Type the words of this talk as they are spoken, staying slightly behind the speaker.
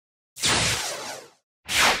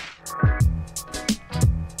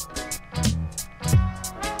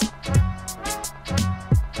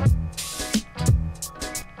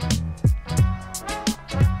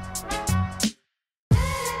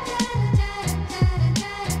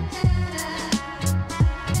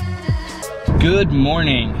Good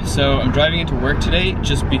morning. So I'm driving into work today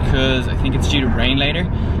just because I think it's due to rain later,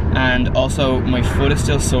 and also my foot is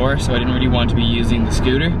still sore, so I didn't really want to be using the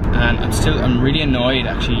scooter, and I'm really annoyed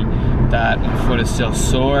actually that my foot is still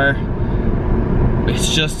sore.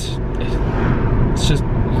 It's just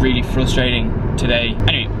really frustrating today.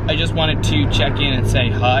 Anyway, I just wanted to check in and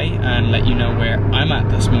say hi and let you know where I'm at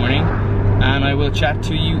this morning, and I will chat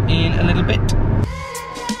to you in a little bit.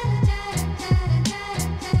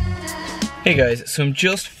 Hey guys, so I'm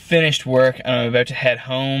just finished work and I'm about to head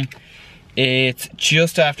home. It's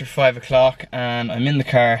just after 5 o'clock and I'm in the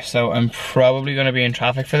car, so I'm probably going to be in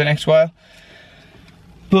traffic for the next while.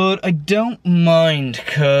 But I don't mind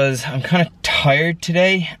because I'm kind of tired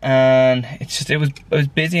today, and I was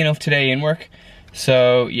busy enough today in work.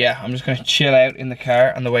 So yeah, I'm just going to chill out in the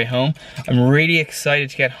car on the way home. I'm really excited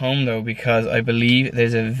to get home though, because I believe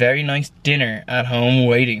there's a very nice dinner at home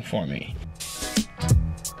waiting for me.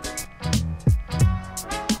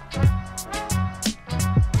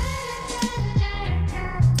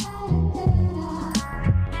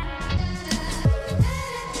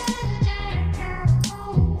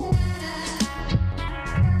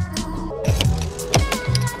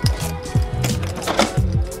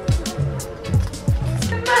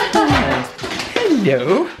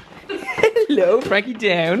 Hello. Hello, Frankie,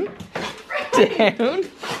 down. Down.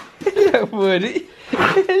 Hello, Woody.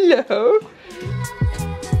 Hello.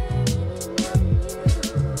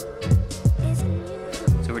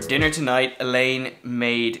 So for dinner tonight, Elaine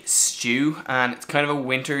made stew, and it's kind of a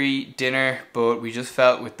wintry dinner, but we just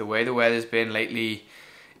felt with the way the weather's been lately,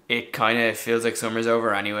 it kind of feels like summer's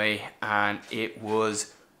over anyway, and it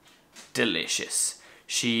was delicious.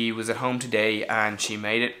 She was at home today and she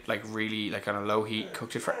made it really on a low heat,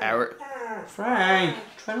 cooked it for hours. Frank,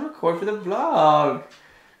 trying to record for the vlog.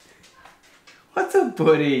 What's up,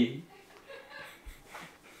 buddy?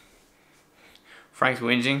 Frank's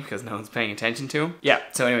whinging because no one's paying attention to him. Yeah,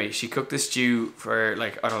 so anyway, she cooked the stew for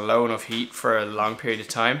on a low enough heat for a long period of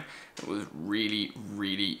time. It was really,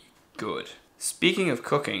 really good. Speaking of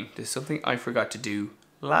cooking, there's something I forgot to do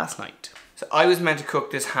last night. So I was meant to cook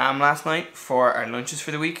this ham last night for our lunches for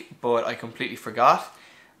the week, but I completely forgot,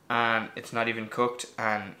 and it's not even cooked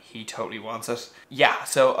and he totally wants it. Yeah,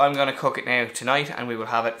 so I'm gonna cook it now tonight and we will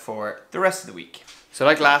have it for the rest of the week. So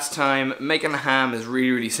like last time, making the ham is really,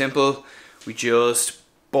 really simple. We just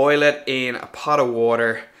boil it in a pot of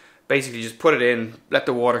water. Basically just put it in, let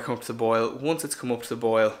the water come to the boil. Once it's come up to the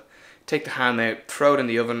boil, take the ham out, throw it in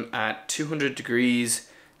the oven at 200 degrees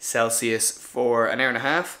Celsius for an hour and a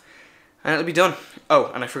half. And it'll be done.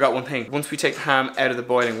 Oh, and I forgot one thing. Once we take the ham out of the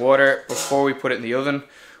boiling water, before we put it in the oven,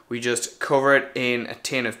 we just cover it in a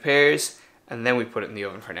tin of pears, and then we put it in the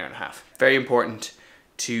oven for an hour and a half. Very important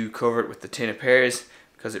to cover it with the tin of pears,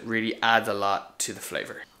 because it really adds a lot to the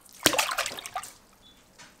flavour.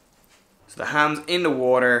 So the ham's in the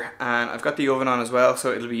water, and I've got the oven on as well,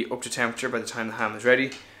 so it'll be up to temperature by the time the ham is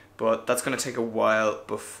ready, but that's going to take a while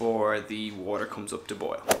before the water comes up to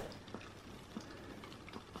boil.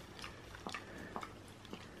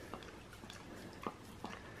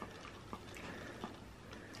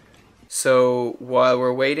 So while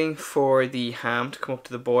we're waiting for the ham to come up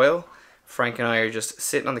to the boil, Frank and I are just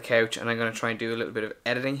sitting on the couch, and I'm going to try and do a little bit of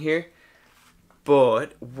editing here.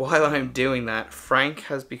 But while I'm doing that, Frank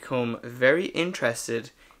has become very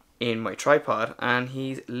interested in my tripod, and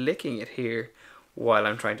he's licking it here while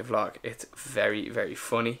I'm trying to vlog. It's very, very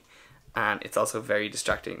funny, and it's also very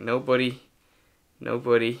distracting. Nobody,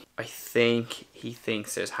 I think he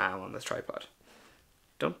thinks there's ham on this tripod.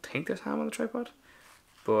 Don't think there's ham on the tripod,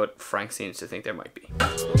 but Frank seems to think there might be.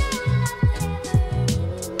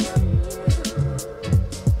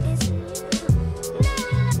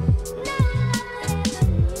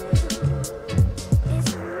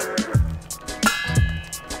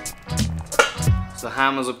 So the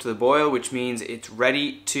ham is up to the boil, which means it's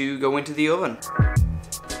ready to go into the oven.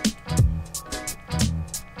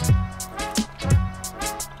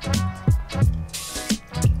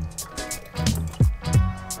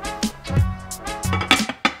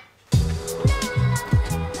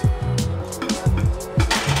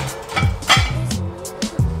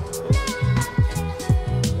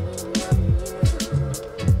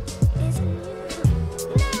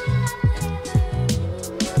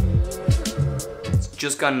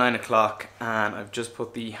 Just gone 9 o'clock and I've just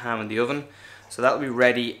put the ham in the oven, so that'll be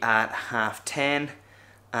ready at 10:30,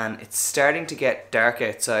 and it's starting to get dark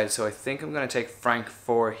outside, so I think I'm going to take Frank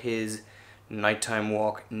for his nighttime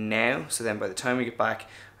walk now, so then by the time we get back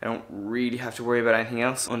I don't really have to worry about anything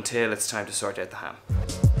else until it's time to sort out the ham.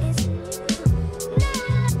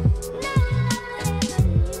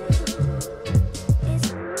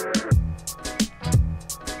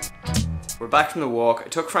 back from the walk. I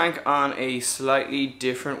took Frank on a slightly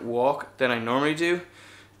different walk than I normally do,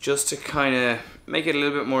 just to kind of make it a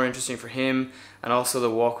little bit more interesting for him, and also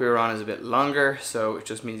the walk we were on is a bit longer, so it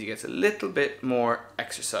just means he gets a little bit more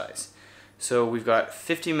exercise. So we've got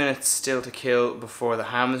 50 minutes still to kill before the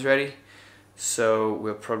ham is ready, so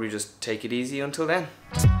we'll probably just take it easy until then.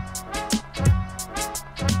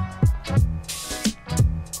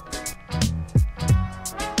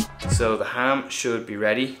 So the ham should be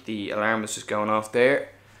ready. The alarm is just going off there.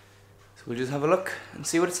 So we'll just have a look and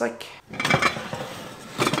see what it's like.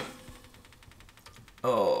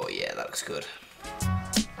 Oh yeah, that looks good.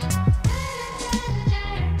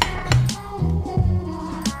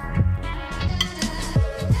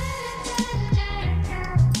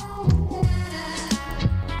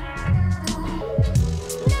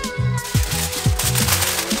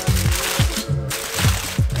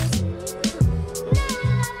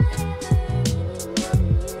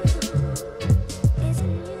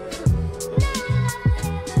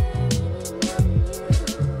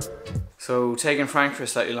 So taking Frank for a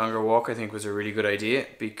slightly longer walk I think was a really good idea,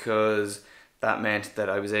 because that meant that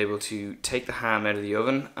I was able to take the ham out of the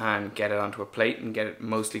oven and get it onto a plate and get it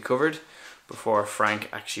mostly covered before Frank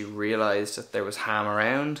actually realized that there was ham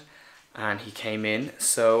around and he came in.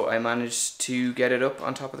 So I managed to get it up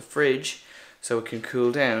on top of the fridge so it can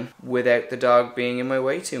cool down without the dog being in my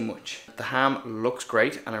way too much. The ham looks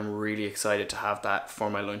great and I'm really excited to have that for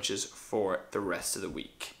my lunches for the rest of the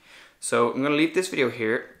week. So I'm going to leave this video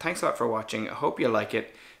here. Thanks a lot for watching. I hope you like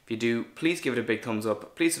it. If you do, please give it a big thumbs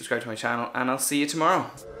up. Please subscribe to my channel and I'll see you tomorrow.